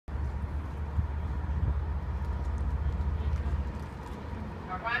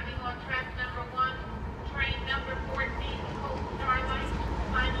Arriving on track number 1, train number 14, Coast Starlight,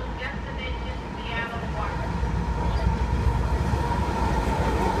 final destination, Seattle, Washington.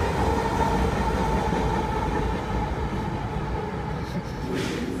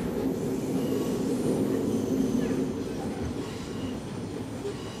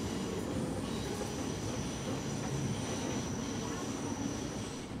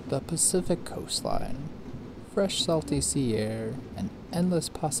 The Pacific coastline, fresh salty sea air, and endless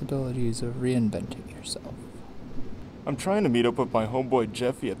possibilities of reinventing yourself. I'm trying to meet up with my homeboy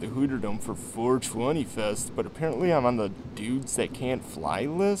Jeffy at the Hooterdome for 420 Fest, but apparently I'm on the dudes that can't fly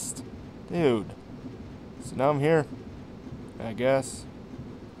list? Dude. So now I'm here. I guess.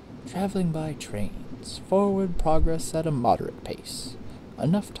 Traveling by trains, forward progress at a moderate pace.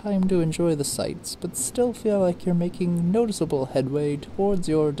 Enough time to enjoy the sights, but still feel like you're making noticeable headway towards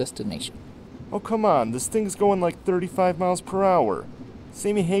your destination. Oh, come on, this thing's going like 35 miles per hour.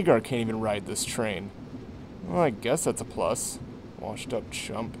 Sammy Hagar can't even ride this train. Well, I guess that's a plus. Washed up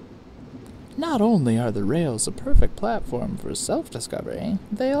chump. Not only are the rails a perfect platform for self-discovery,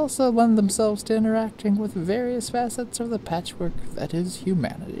 they also lend themselves to interacting with various facets of the patchwork that is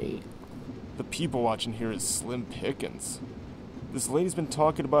humanity. The people watching here is slim pickings. This lady's been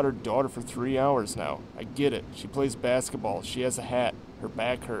talking about her daughter for 3 hours now. I get it. She plays basketball. She has a hat. Her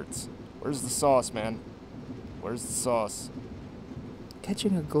back hurts. Where's the sauce, man? Where's the sauce?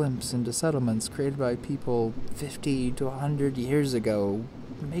 Catching a glimpse into settlements created by people 50 to 100 years ago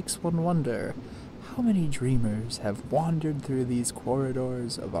makes one wonder how many dreamers have wandered through these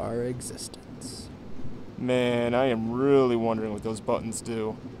corridors of our existence. Man, I am really wondering what those buttons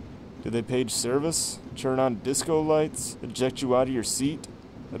do. Do they page service? Turn on disco lights? Eject you out of your seat?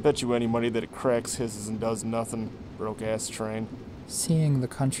 I bet you any money that it cracks, hisses, and does nothing. Broke-ass train. Seeing the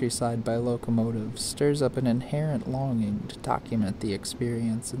countryside by locomotive stirs up an inherent longing to document the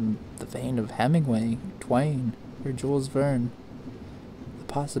experience in the vein of Hemingway, Twain, or Jules Verne. The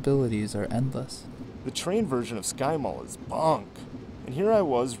possibilities are endless. The train version of Sky Mall is bunk. And here I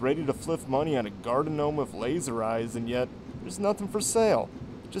was, ready to flip money on a garden gnome with laser eyes, and yet there's nothing for sale.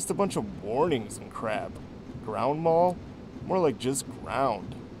 Just a bunch of warnings and crap. Ground mall? More like just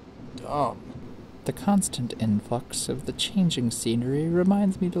ground. Dumb. The constant influx of the changing scenery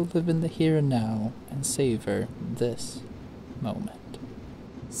reminds me to live in the here and now and savor this moment.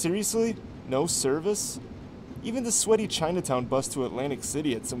 Seriously? No service? Even the sweaty Chinatown bus to Atlantic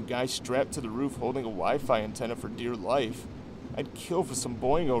City had some guy strapped to the roof holding a Wi-Fi antenna for dear life. I'd kill for some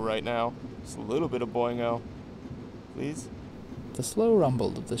boingo right now. Just a little bit of boingo. Please? The slow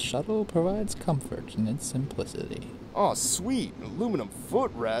rumble of the shuttle provides comfort in its simplicity. Oh, sweet! An aluminum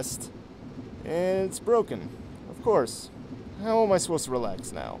footrest! And it's broken. Of course. How am I supposed to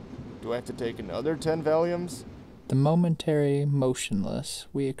relax now? Do I have to take another 10 Valiums? The momentary motionless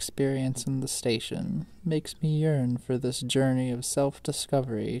we experience in the station makes me yearn for this journey of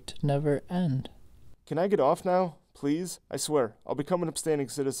self-discovery to never end. Can I get off now? Please? I swear, I'll become an upstanding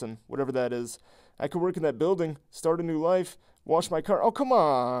citizen, whatever that is. I could work in that building, start a new life, wash my car. Oh, come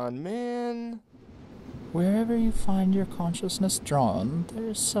on, man. Wherever you find your consciousness drawn, there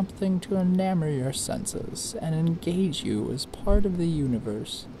is something to enamor your senses and engage you as part of the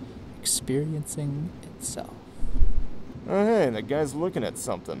universe, experiencing itself. Oh, hey, that guy's looking at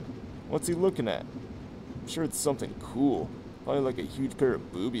something. What's he looking at? I'm sure it's something cool. Probably like a huge pair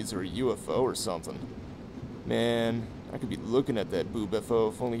of boobies or a UFO or something. Man, I could be looking at that boob FO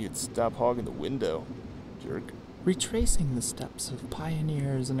if only you'd stop hogging the window. Jerk. Retracing the steps of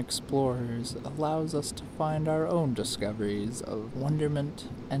pioneers and explorers allows us to find our own discoveries of wonderment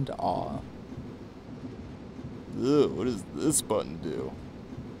and awe. Ugh, what does this button do?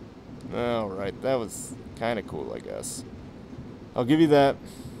 Alright, that was kinda cool, I guess. I'll give you that,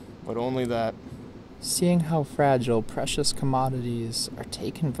 but only that. Seeing how fragile precious commodities are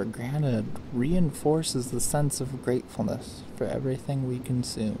taken for granted reinforces the sense of gratefulness for everything we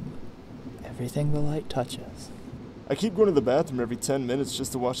consume, everything the light touches. I keep going to the bathroom every 10 minutes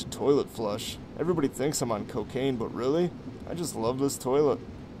just to watch the toilet flush. Everybody thinks I'm on cocaine, but really? I just love this toilet.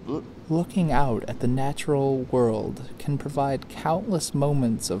 Blech. Looking out at the natural world can provide countless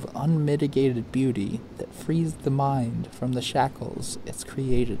moments of unmitigated beauty that frees the mind from the shackles it's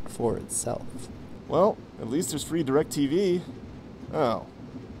created for itself. Well, at least there's free DirecTV. Oh,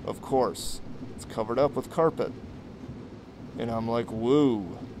 of course. It's covered up with carpet. And I'm like,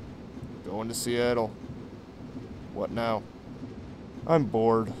 woo. Going to Seattle. What now? I'm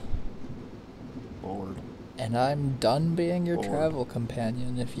bored. Bored. And I'm done being your Bored. travel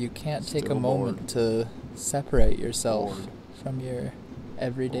companion if you can't take a Still moment bored. to separate yourself Bored. from your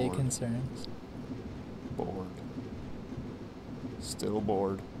everyday Bored. concerns. Bored. Still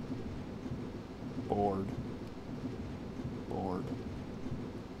bored. Bored. Bored.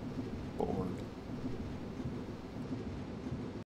 Bored.